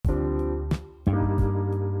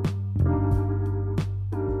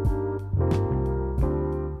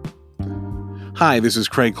Hi, this is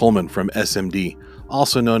Craig Coleman from SMD,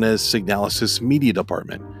 also known as Signalis' Media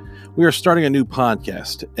Department. We are starting a new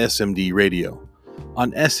podcast, SMD Radio.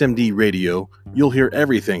 On SMD Radio, you'll hear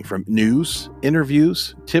everything from news,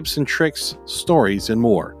 interviews, tips and tricks, stories, and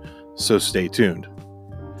more, so stay tuned.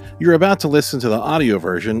 You're about to listen to the audio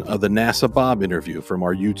version of the NASA Bob interview from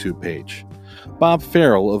our YouTube page. Bob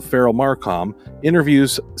Farrell of Farrell Marcom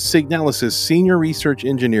interviews Signalis' Senior Research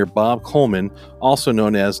Engineer Bob Coleman, also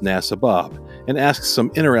known as NASA Bob, and asks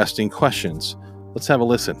some interesting questions. Let's have a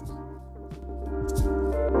listen.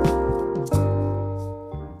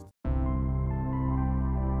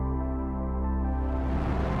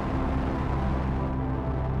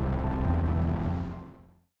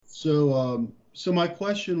 So my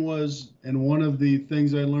question was, and one of the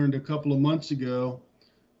things I learned a couple of months ago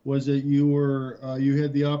was that you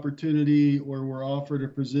had the opportunity or were offered a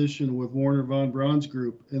position with Wernher von Braun's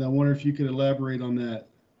group, and I wonder if you could elaborate on that.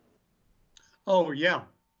 Oh yeah.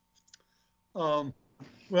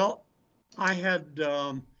 Well, I had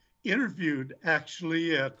interviewed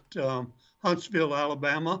actually at Huntsville,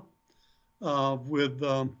 Alabama, with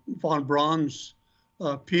von Braun's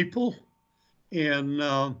people,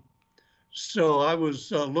 and so I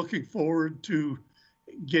was looking forward to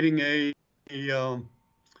getting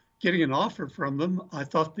getting an offer from them. I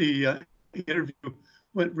thought the interview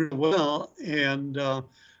went really well, and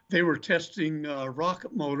they were testing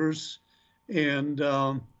rocket motors, and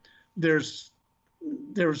there's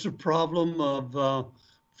a problem of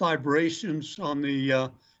vibrations on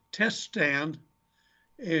the test stand,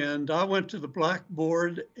 and I went to the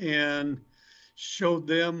blackboard and showed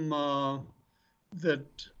them that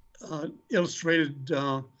illustrated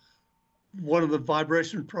one of the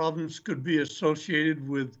vibration problems could be associated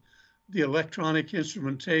with the electronic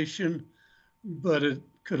instrumentation, but it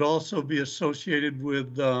could also be associated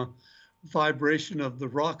with vibration of the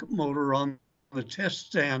rocket motor on the test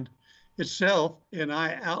stand itself. And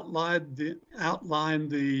I outlined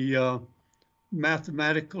the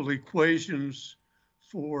mathematical equations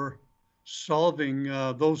for solving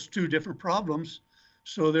those two different problems.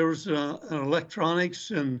 So there was an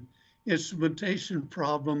electronics and instrumentation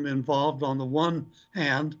problem involved on the one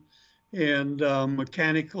hand, and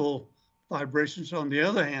mechanical vibrations on the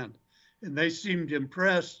other hand. And they seemed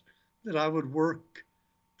impressed that I would work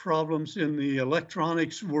problems in the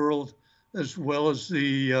electronics world as well as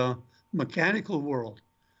the mechanical world.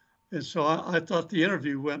 And so I thought the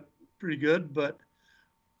interview went pretty good, but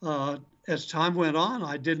as time went on,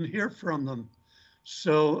 I didn't hear from them.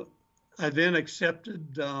 So I then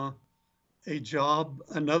accepted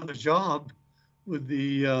another job with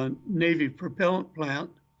the Navy propellant plant.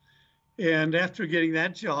 And after getting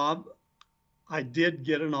that job, I did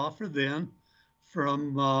get an offer then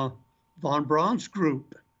from von Braun's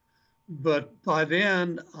group. But by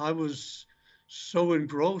then I was so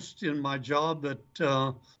engrossed in my job at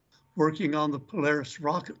working on the Polaris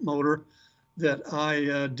rocket motor that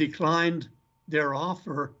I declined their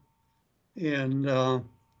offer. And but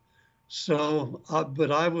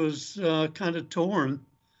I was kind of torn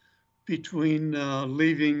between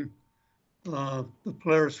leaving the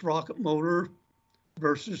Polaris rocket motor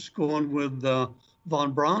versus going with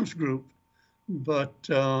von Braun's group. But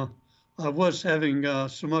I was having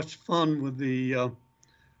so much fun with the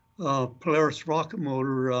Polaris rocket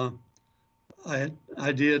motor,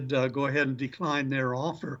 I did go ahead and decline their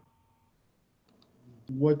offer.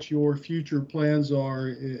 What your future plans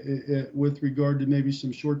are with regard to maybe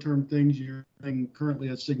some short-term things you're doing currently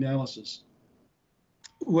at Signalis?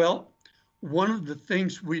 Well, one of the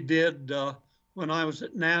things we did when I was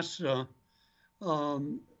at NASA,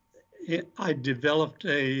 I developed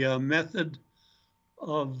a method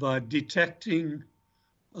of detecting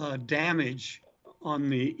damage on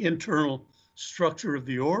the internal structure of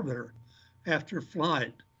the orbiter after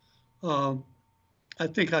flight. I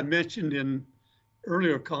think I mentioned in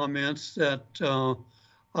earlier comments that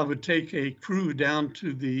I would take a crew down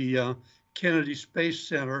to the Kennedy Space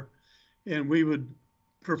Center, and we would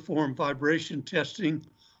perform vibration testing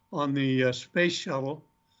on the space shuttle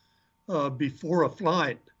before a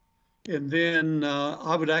flight. And then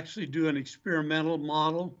I would actually do an experimental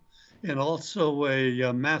model and also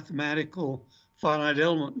a mathematical finite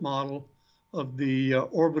element model of the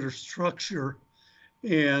orbiter structure.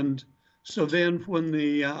 And so then when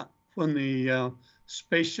the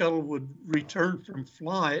space shuttle would return from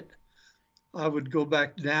flight, I would go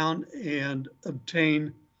back down and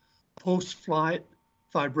obtain post-flight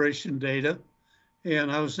vibration data.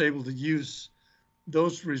 And I was able to use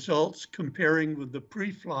those results comparing with the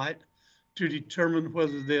pre-flight to determine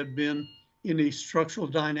whether there had been any structural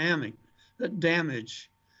dynamic damage.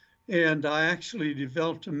 And I actually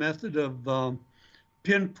developed a method of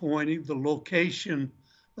pinpointing the location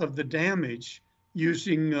of the damage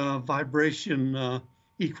using vibration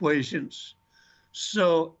equations.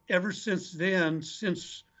 So ever since then,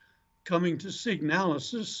 since coming to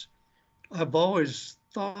Signalysis, I've always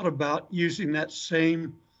thought about using that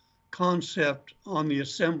same concept on the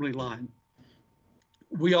assembly line.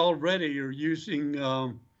 We already are using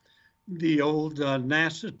the old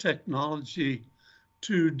NASA technology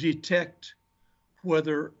to detect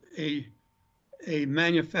whether a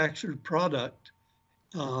manufactured product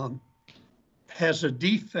has a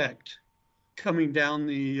defect coming down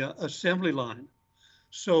the assembly line.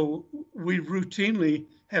 So we routinely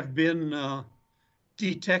have been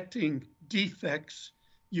detecting defects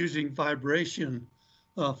using vibration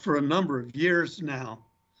for a number of years now.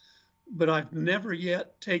 But I've never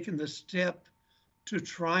yet taken the step to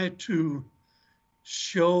try to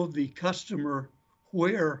show the customer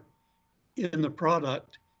where in the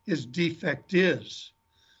product his defect is.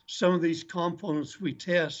 Some of these components we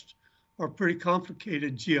test are pretty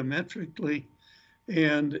complicated geometrically,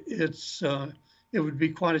 and it would be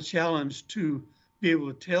quite a challenge to be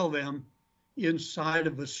able to tell them inside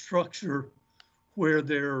of a structure where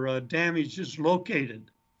their damage is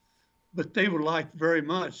located. But they would like very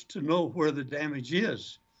much to know where the damage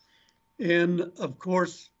is. And of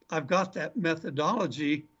course, I've got that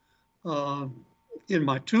methodology in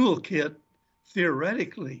my toolkit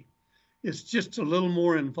theoretically. It's just a little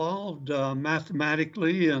more involved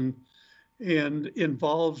mathematically and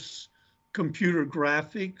involves computer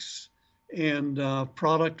graphics and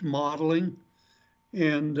product modeling.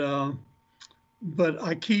 And but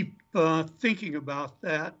I keep thinking about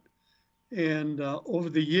that. And over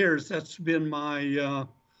the years, that's been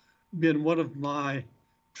been one of my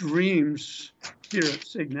dreams here at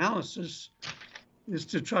Signalysis, is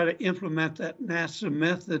to try to implement that NASA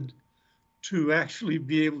method to actually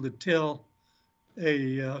be able to tell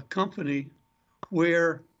a company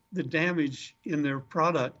where the damage in their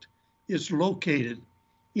product is located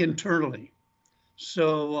internally.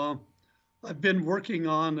 So I've been working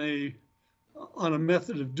on a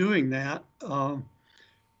method of doing that.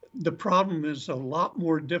 The problem is a lot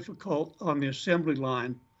more difficult on the assembly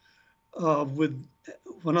line.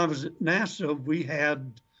 When I was at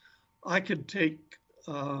NASA, I could take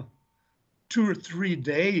 2 or 3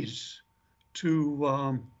 days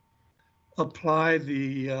to apply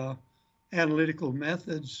the analytical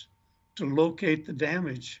methods to locate the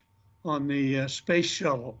damage on the space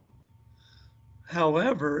shuttle.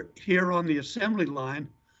 However, here on the assembly line,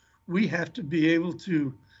 we have to be able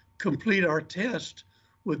to complete our test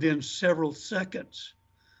within several seconds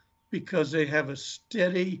because they have a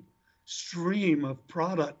steady stream of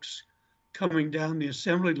products coming down the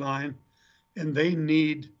assembly line, and they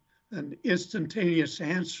need an instantaneous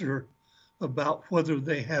answer about whether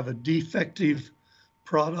they have a defective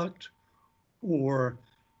product or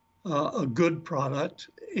a good product.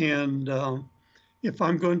 And if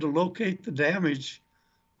I'm going to locate the damage,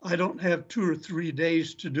 I don't have 2 or 3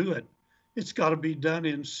 days to do it. It's got to be done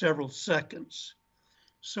in several seconds.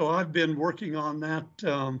 So I've been working on that,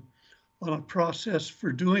 on a process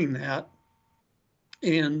for doing that.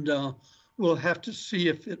 And we'll have to see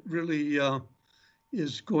if it really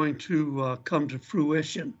is going to come to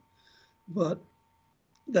fruition. But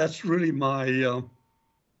that's really my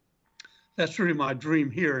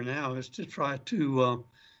dream here now, is to try to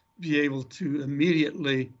be able to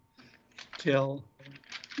immediately tell,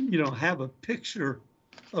 have a picture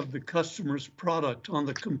of the customer's product on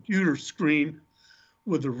the computer screen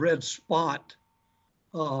with a red spot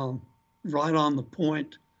right on the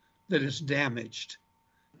point that is damaged.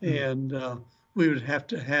 And we would have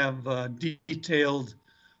to have detailed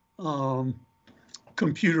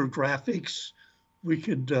computer graphics. We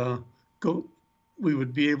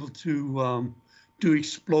would be able to do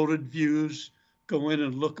exploded views, go in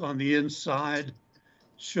and look on the inside,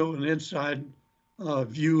 show an inside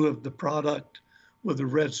view of the product with a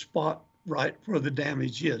red spot right where the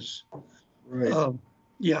damage is. Right.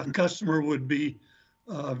 Yeah, customer would be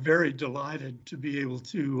very delighted to be able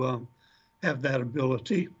to have that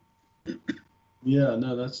ability. Yeah,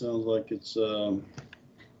 no, that sounds like it's,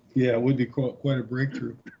 it would be quite a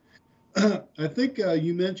breakthrough. I think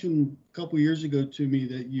you mentioned a couple years ago to me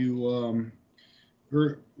that you,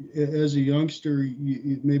 as a youngster,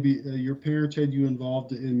 maybe your parents had you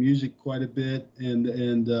involved in music quite a bit,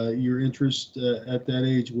 and your interest at that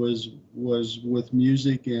age was with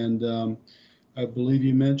music. And I believe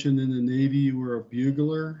you mentioned in the Navy you were a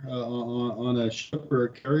bugler on a ship or a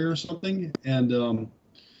carrier or something. And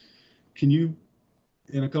can you,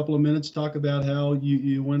 in a couple of minutes, talk about how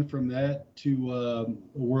you went from that to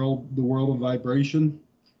the world of vibration?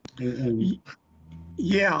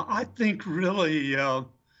 Yeah, I think really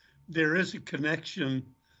there is a connection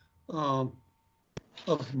uh,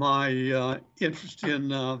 of my interest in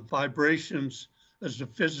vibrations as a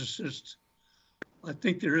physicist. I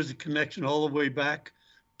think there is a connection all the way back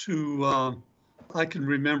to, I can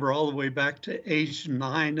remember all the way back to age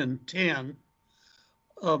 9 and 10.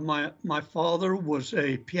 My father was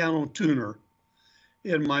a piano tuner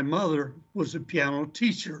and my mother was a piano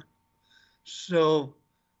teacher. So,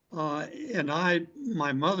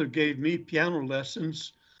 my mother gave me piano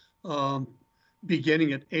lessons um,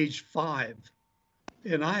 beginning at age 5.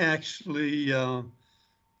 And I actually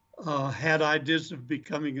had ideas of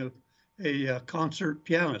becoming a concert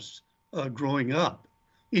pianist growing up.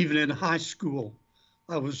 Even in high school,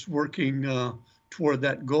 I was working toward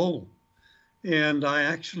that goal. And I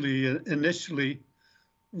actually initially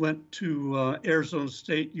went to Arizona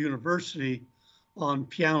State University on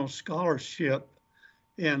piano scholarship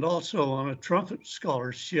and also on a trumpet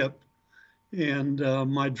scholarship. And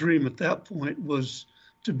my dream at that point was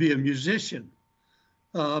to be a musician.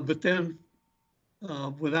 But then,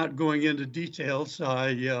 without going into details,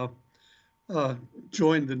 I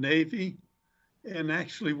joined the Navy and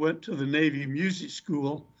actually went to the Navy Music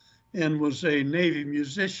School and was a Navy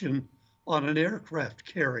musician on an aircraft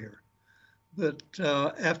carrier. But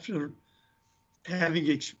after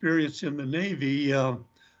having experience in the Navy,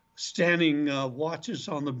 standing watches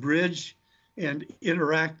on the bridge and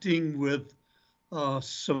interacting with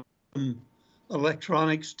some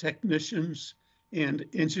electronics technicians and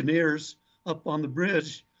engineers up on the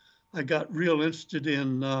bridge, I got real interested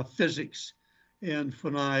in physics. And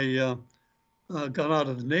when I got out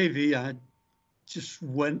of the Navy, I just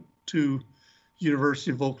went to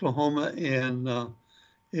University of Oklahoma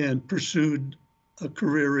and pursued a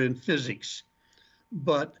career in physics.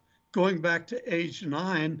 But going back to age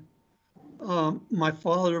 9, my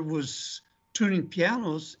father was tuning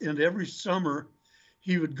pianos, and every summer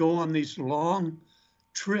he would go on these long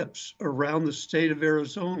trips around the state of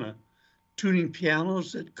Arizona, tuning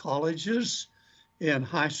pianos at colleges and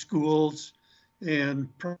high schools and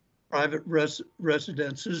private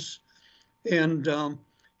residences. And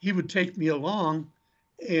he would take me along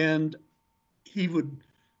and he would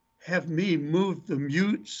have me move the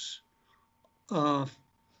mutes on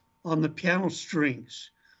the piano strings.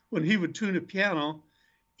 When he would tune a piano,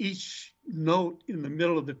 each note in the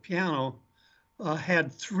middle of the piano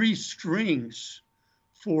had 3 strings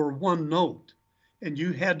for one note. And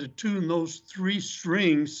you had to tune those 3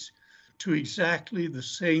 strings to exactly the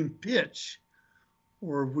same pitch,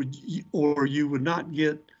 or you would not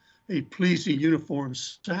get a pleasing uniform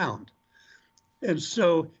sound. And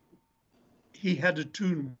so he had to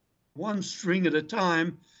tune 1 string at a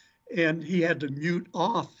time, and he had to mute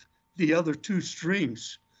off the other 2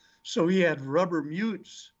 strings. So he had rubber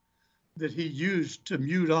mutes that he used to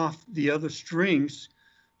mute off the other strings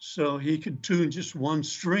so he could tune just 1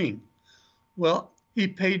 string. Well, he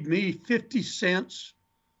paid me 50 cents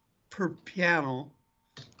per piano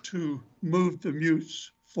to move the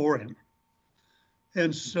mutes for him.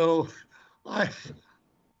 And so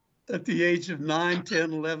at the age of 9,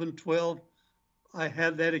 10, 11, 12, I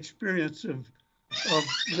had that experience of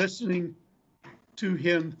listening to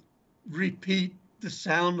him repeat the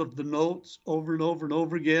sound of the notes over and over and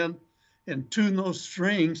over again and tune those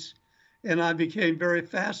strings. And I became very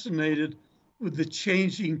fascinated with the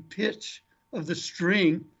changing pitch of the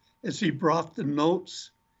string as he brought the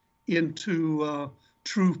notes into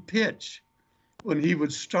true pitch. When he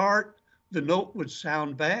would start, the note would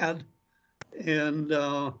sound bad. And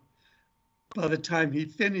by the time he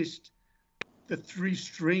finished, the 3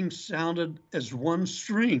 strings sounded as 1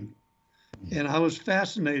 string. And I was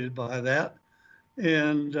fascinated by that.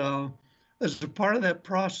 And as a part of that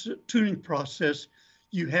tuning process,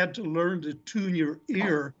 you had to learn to tune your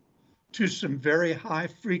ear to some very high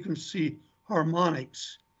frequency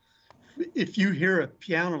harmonics. If you hear a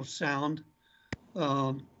piano sound,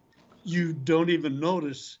 you don't even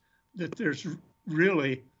notice that there's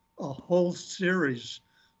really a whole series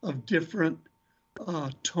of different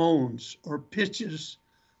tones or pitches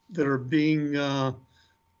that are being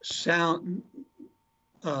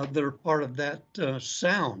that are part of that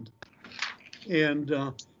sound. And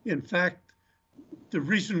in fact, the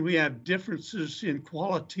reason we have differences in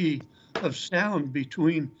quality of sound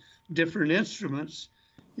between different instruments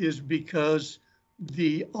is because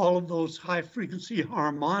all of those high frequency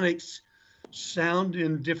harmonics sound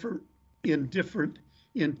in different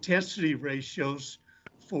intensity ratios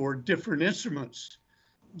for different instruments,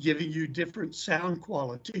 giving you different sound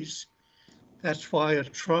qualities. That's why a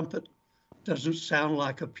trumpet doesn't sound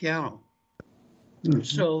like a piano. Mm-hmm.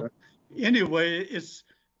 So anyway, it's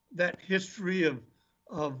that history of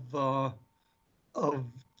of of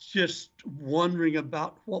just wondering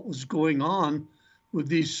about what was going on with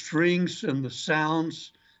these strings and the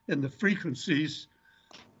sounds and the frequencies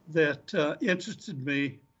that interested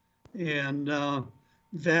me, and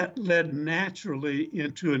that led naturally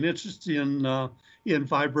into an interest in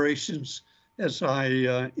vibrations as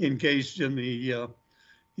I engaged in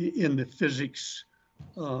the physics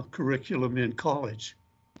curriculum in college.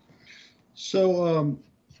 So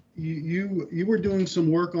you were doing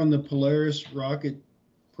some work on the Polaris rocket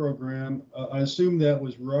program. I assume that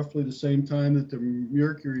was roughly the same time that the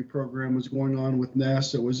Mercury program was going on with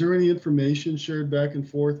NASA. Was there any information shared back and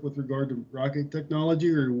forth with regard to rocket technology,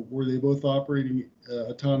 or were they both operating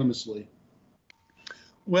autonomously?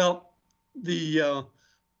 Well, the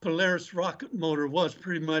Polaris rocket motor was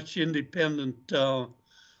pretty much independent, an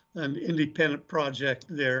independent project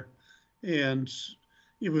there. And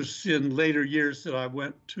it was in later years that I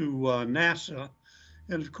went to NASA.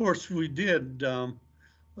 And of course we did,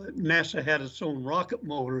 NASA had its own rocket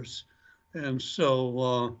motors. And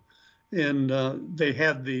so, they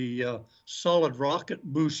had the solid rocket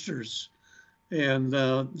boosters. And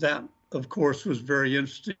that, of course, was very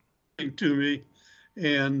interesting to me.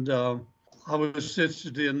 And I was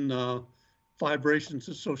interested in vibrations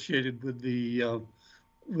associated with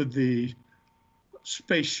the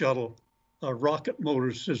space shuttle rocket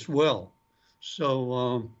motors as well.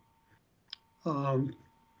 So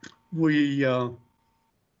we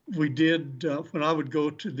did, when I would go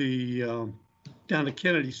to the down to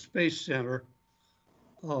Kennedy Space Center,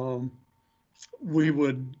 we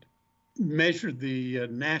would measure the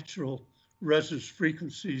natural resonance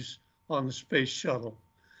frequencies on the space shuttle.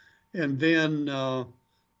 And then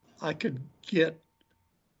I could get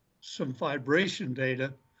some vibration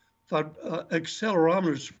data.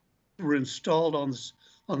 Accelerometers were installed on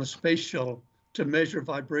the space shuttle to measure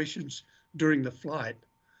vibrations during the flight.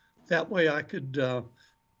 That way I could,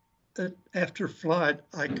 after flight,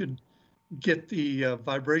 I could get the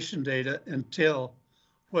vibration data and tell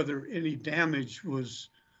whether any damage was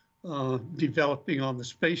developing on the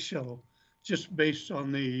space shuttle, just based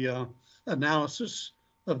on the analysis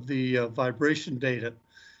of the vibration data.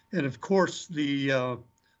 And of course, the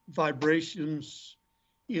vibrations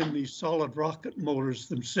in the solid rocket motors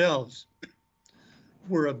themselves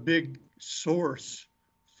were a big source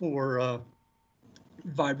for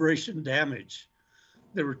vibration damage.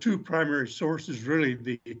 There were two primary sources, really: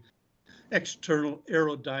 the external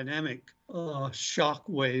aerodynamic shock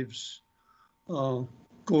waves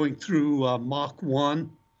going through Mach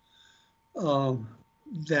 1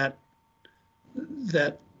 that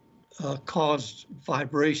caused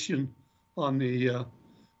vibration on the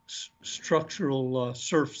structural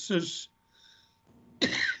surfaces,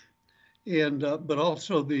 and but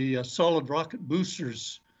also the solid rocket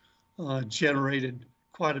boosters generated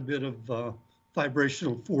quite a bit of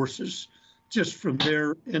vibrational forces just from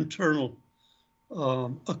their internal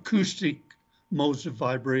acoustic modes of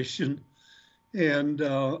vibration. And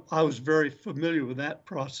I was very familiar with that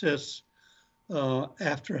process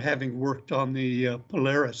after having worked on the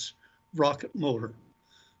Polaris rocket motor,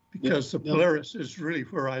 because the Polaris is really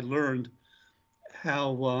where I learned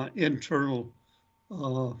how internal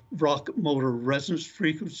rocket motor resonance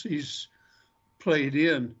frequencies played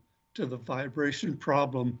in to the vibration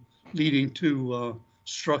problem, leading to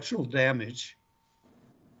structural damage.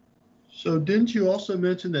 So didn't you also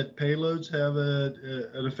mention that payloads have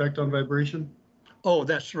an effect on vibration? Oh,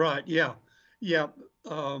 that's right. Yeah, yeah.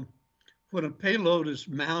 When a payload is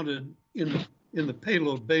mounted in the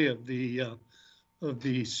payload bay of the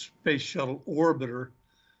space shuttle orbiter,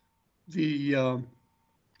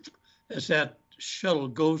 as that shuttle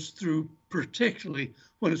goes through, particularly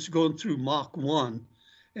when it's going through Mach 1,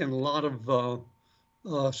 and a lot of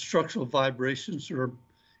structural vibrations are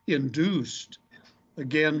induced,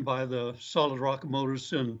 again, by the solid rocket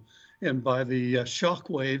motors and by the shock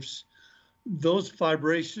waves. Those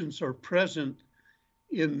vibrations are present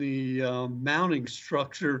in the mounting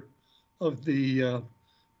structure of the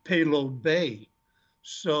payload bay.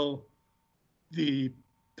 So the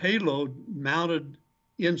payload mounted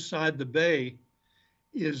inside the bay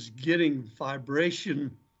is getting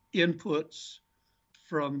vibration inputs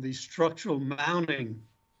from the structural mounting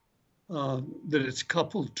that it's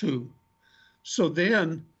coupled to. So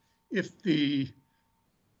then if the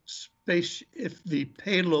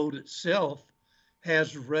payload itself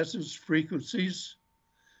has resonance frequencies,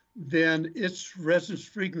 then its resonance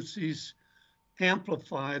frequencies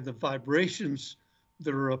amplify the vibrations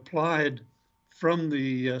that are applied from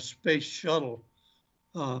the space shuttle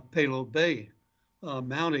payload bay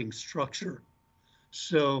mounting structure.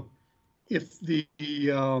 So if the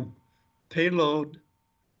payload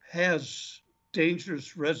has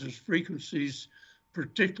dangerous resonance frequencies,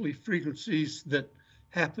 particularly frequencies that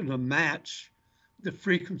happen to match the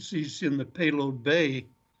frequencies in the payload bay,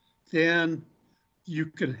 then you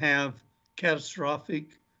can have catastrophic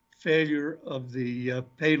failure of the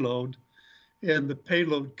payload, and the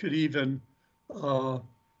payload could even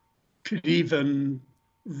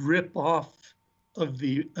rip off of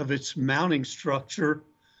its mounting structure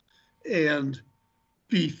and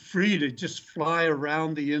be free to just fly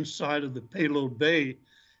around the inside of the payload bay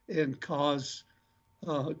and cause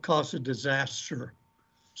a disaster.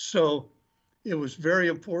 So it was very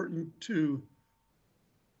important to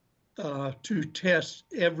test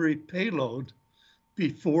every payload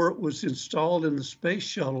before it was installed in the space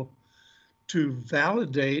shuttle to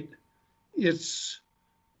validate its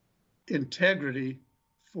integrity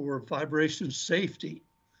for vibration safety.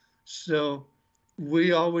 So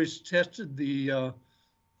we always tested the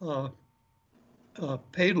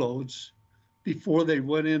payloads before they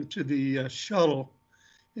went into the shuttle,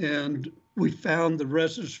 and we found the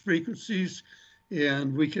resonance frequencies,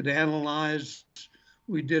 and we could analyze.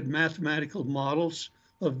 We did mathematical models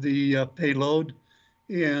of the payload,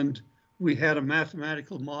 and we had a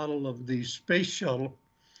mathematical model of the space shuttle,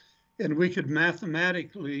 and we could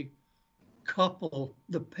mathematically couple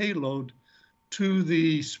the payload to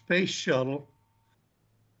the space shuttle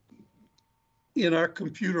in our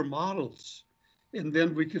computer models. And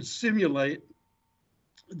then we could simulate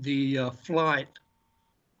the flight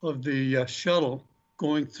of the shuttle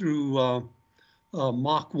going through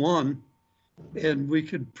Mach 1, and we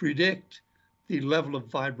could predict the level of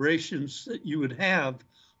vibrations that you would have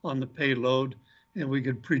on the payload, and we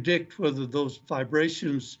could predict whether those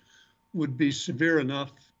vibrations would be severe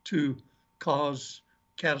enough to cause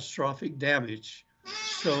catastrophic damage.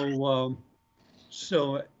 So,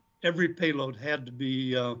 so every payload had to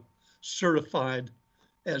be certified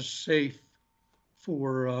as safe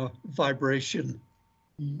for vibration.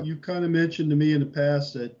 You kind of mentioned to me in the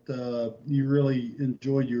past that you really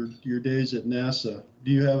enjoyed your days at NASA.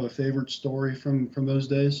 Do you have a favorite story from those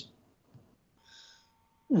days?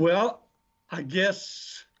 Well, I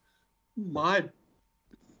guess my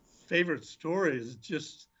favorite story is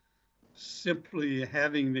just simply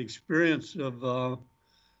having the experience of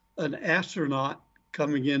an astronaut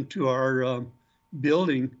coming into our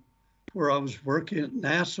building where I was working at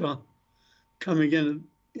NASA, coming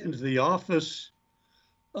into the office.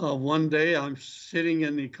 One day I'm sitting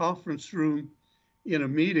in the conference room in a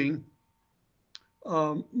meeting.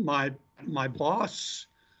 My boss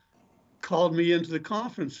called me into the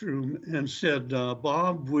conference room and said,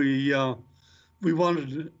 Bob, we had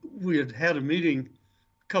a meeting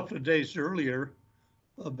a couple of days earlier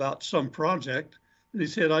about some project. And he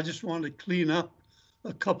said, I just wanted to clean up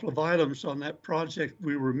a couple of items on that project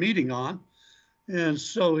we were meeting on. And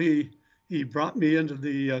so he brought me into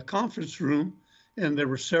the conference room, and there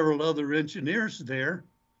were several other engineers there.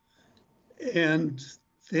 And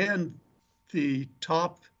then the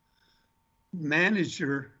top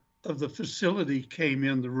manager of the facility came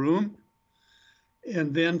in the room,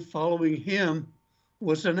 and then following him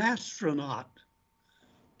was an astronaut,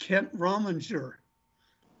 Kent Rominger.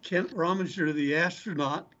 Kent Rominger, the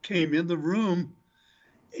astronaut, came in the room,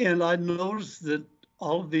 and I noticed that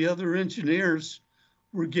all of the other engineers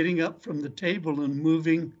were getting up from the table and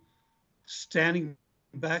moving, standing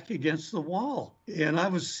back against the wall. And I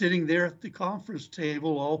was sitting there at the conference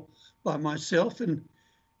table all by myself, and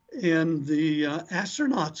the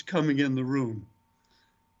astronauts coming in the room.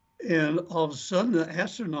 And all of a sudden, the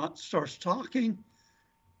astronaut starts talking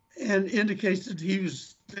and indicates that he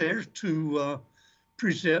was there to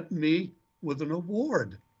present me with an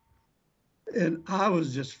award. And I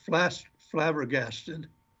was just flabbergasted.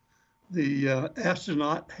 The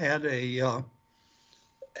astronaut had a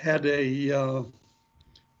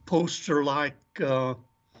poster-like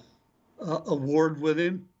award with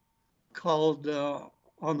him called,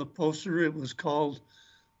 on the poster, it was called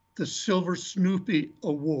the Silver Snoopy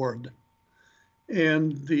Award.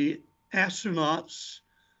 And the astronauts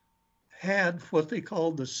had what they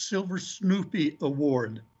called the Silver Snoopy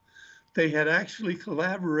Award. They had actually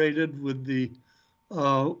collaborated with the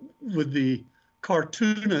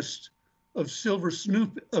cartoonist of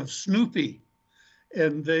Snoopy,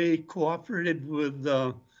 and they cooperated with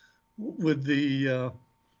the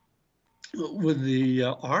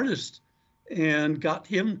artist and got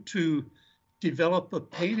him to develop a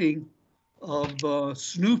painting of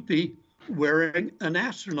Snoopy wearing an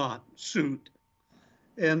astronaut suit.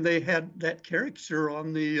 And they had that caricature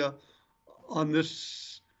on the on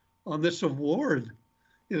this award.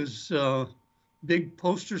 It was a big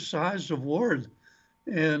poster-sized award,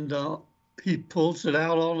 and he pulls it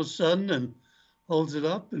out all of a sudden and holds it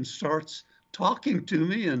up and starts talking to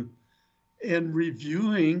me and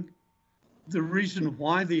reviewing the reason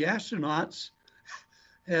why the astronauts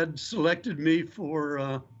had selected me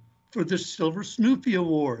for the Silver Snoopy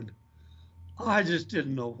Award. I just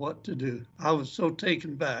didn't know what to do. I was so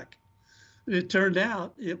taken back. It turned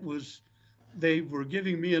out they were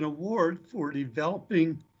giving me an award for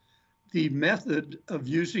developing the method of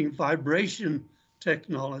using vibration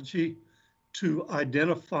technology to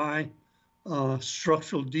identify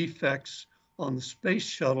structural defects on the space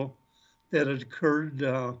shuttle that had occurred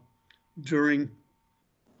during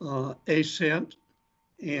ascent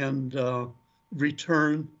and the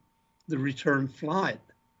return flight.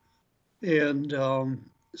 And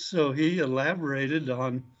so he elaborated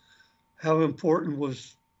on how important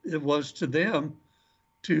it was to them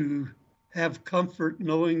to have comfort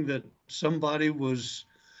knowing that somebody was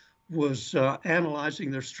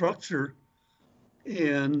analyzing their structure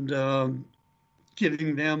and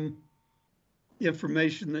giving them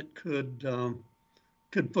information that could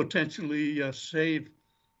potentially save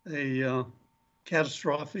a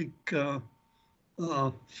catastrophic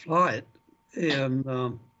flight.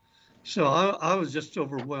 And so I was just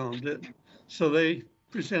overwhelmed. So they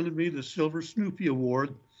presented me the Silver Snoopy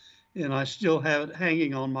Award, and I still have it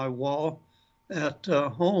hanging on my wall at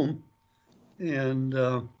home. And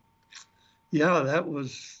yeah,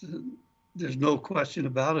 there's no question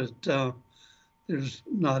about it. There's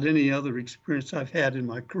not any other experience I've had in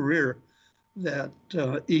my career that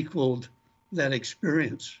equaled that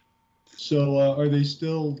experience. So are they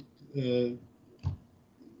still, for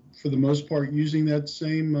the most part, using that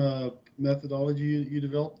same methodology you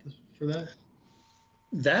developed for that?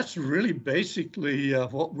 That's really basically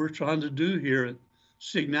what we're trying to do here at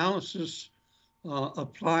Signalysis,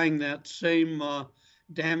 applying that same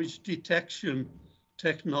damage detection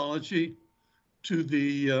technology to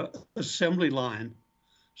the assembly line.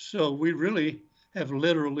 So we really have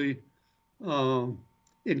literally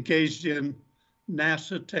engaged in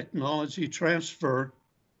NASA technology transfer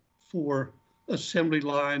for assembly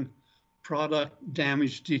line product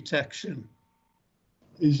damage detection.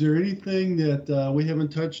 Is there anything that we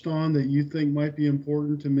haven't touched on that you think might be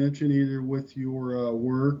important to mention, either with your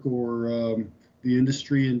work or the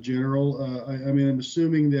industry in general? I mean, I'm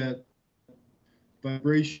assuming that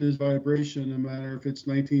vibration is vibration, no matter if it's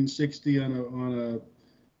 1960 on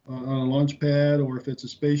a launch pad, or if it's a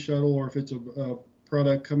space shuttle, or if it's a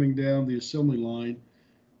product coming down the assembly line.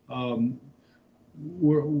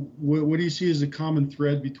 What do you see as a common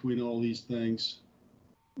thread between all these things?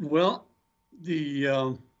 Well,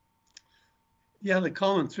 the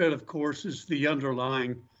common thread, of course, is the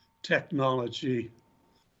underlying technology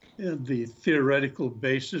and the theoretical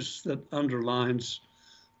basis that underlines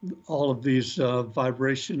all of these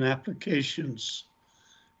vibration applications.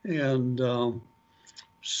 And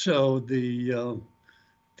so the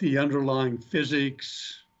underlying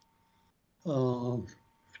physics.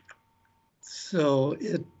 So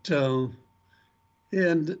it,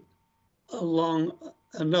 and along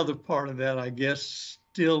another part of that, I guess,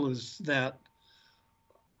 still is that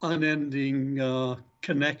unending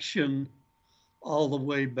connection all the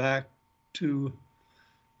way back to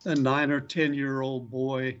a 9 or 10-year-old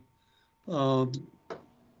boy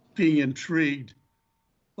being intrigued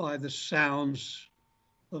by the sounds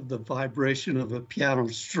of the vibration of a piano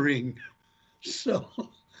string. So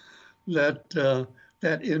that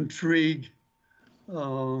intrigue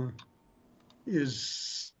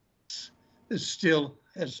is still,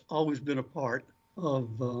 has always been a part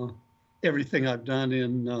of everything I've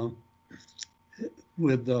done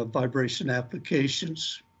with vibration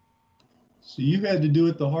applications. So you had to do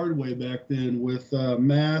it the hard way back then with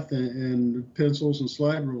math and pencils and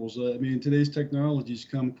slide rules. I mean, today's technology's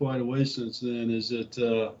come quite a way since then. Is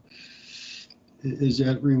that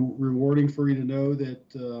rewarding for you to know that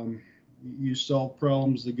you solve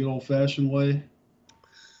problems the good old-fashioned way?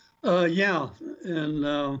 Yeah,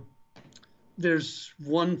 and there's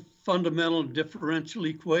one fundamental differential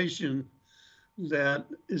equation that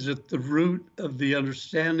is at the root of the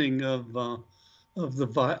understanding of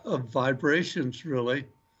vibrations, really.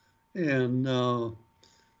 And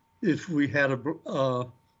if we had a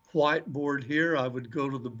whiteboard here, I would go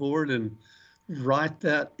to the board and write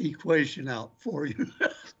that equation out for you.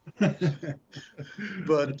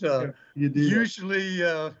 But usually,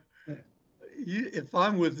 if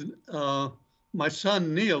I'm with my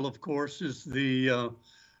son, Neil, of course, is the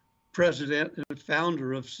president and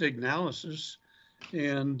founder of Signalysis.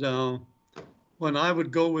 And when I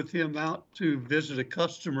would go with him out to visit a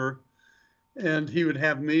customer, and he would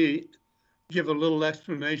have me give a little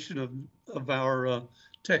explanation of our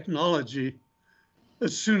technology,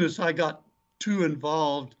 as soon as I got too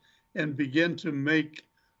involved and began to make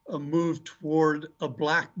a move toward a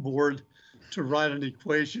blackboard to write an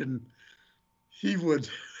equation, he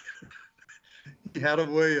had a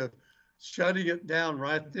way of shutting it down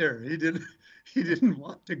right there. He didn't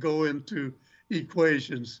want to go into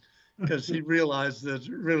equations because he realized that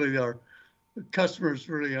really our customers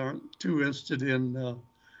really aren't too interested in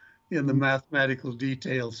the mathematical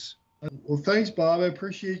details. Well, thanks, Bob. I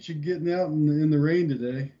appreciate you getting out in the rain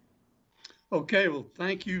today. Okay, well,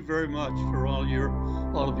 thank you very much for all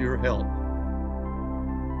of your help.